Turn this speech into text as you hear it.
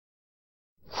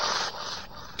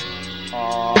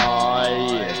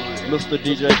Mr.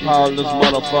 DJ Paul, this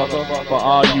motherfucker. For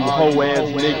all you hoe-ass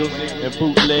niggas and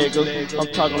bootleggers, I'm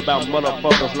talking about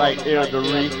motherfuckers like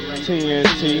Eldery,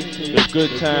 TNT, the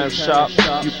Good Time Shop.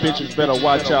 You bitches better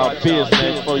watch our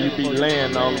business before you be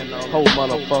laying on hoe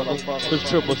motherfuckers. This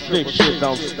 666 shit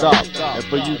don't stop. And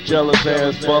for you jealous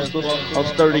ass busters, I'm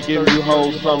sturdy giving you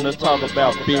hoes something to talk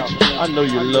about, bitch. I know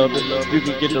you love it. You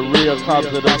can get the real cops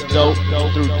of this dope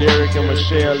through Derek and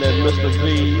Michelle and Mr.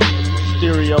 V,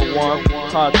 Stereo One,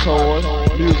 Hot Toys,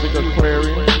 Music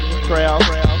Aquarium, Kraft,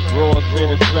 Royal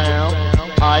City Sound,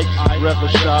 Ike's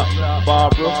Record Shop,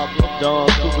 Barbara, Don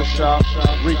Super Shop,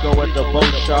 Rico at the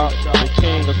Boat Shop, the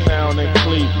King of Sound in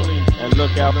Cleveland. And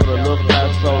look out for the Lil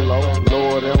Fat Solo,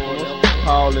 Lord Emperor,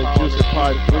 Paul and Juicy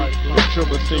Part 3, the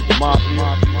 666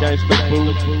 Mafia, Gangsta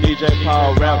Boo, DJ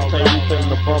Paul Rap Tape. We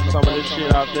finna bump some of this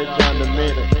shit out there in a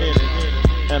minute.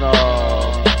 And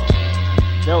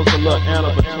there was a little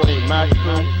anna between my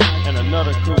crew and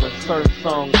another crew when certain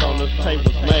songs on this tape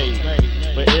was made.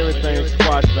 But everything's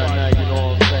squashed by now, you know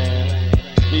what I'm saying?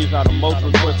 These are the most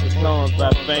requested songs by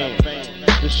fans.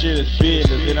 This shit is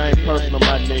business, it ain't personal,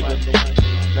 my niggas.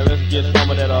 Now let's get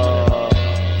some of that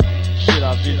shit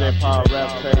off DJ Paul Rap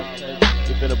Tape.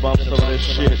 We finna bump some of this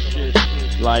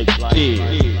shit like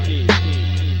this.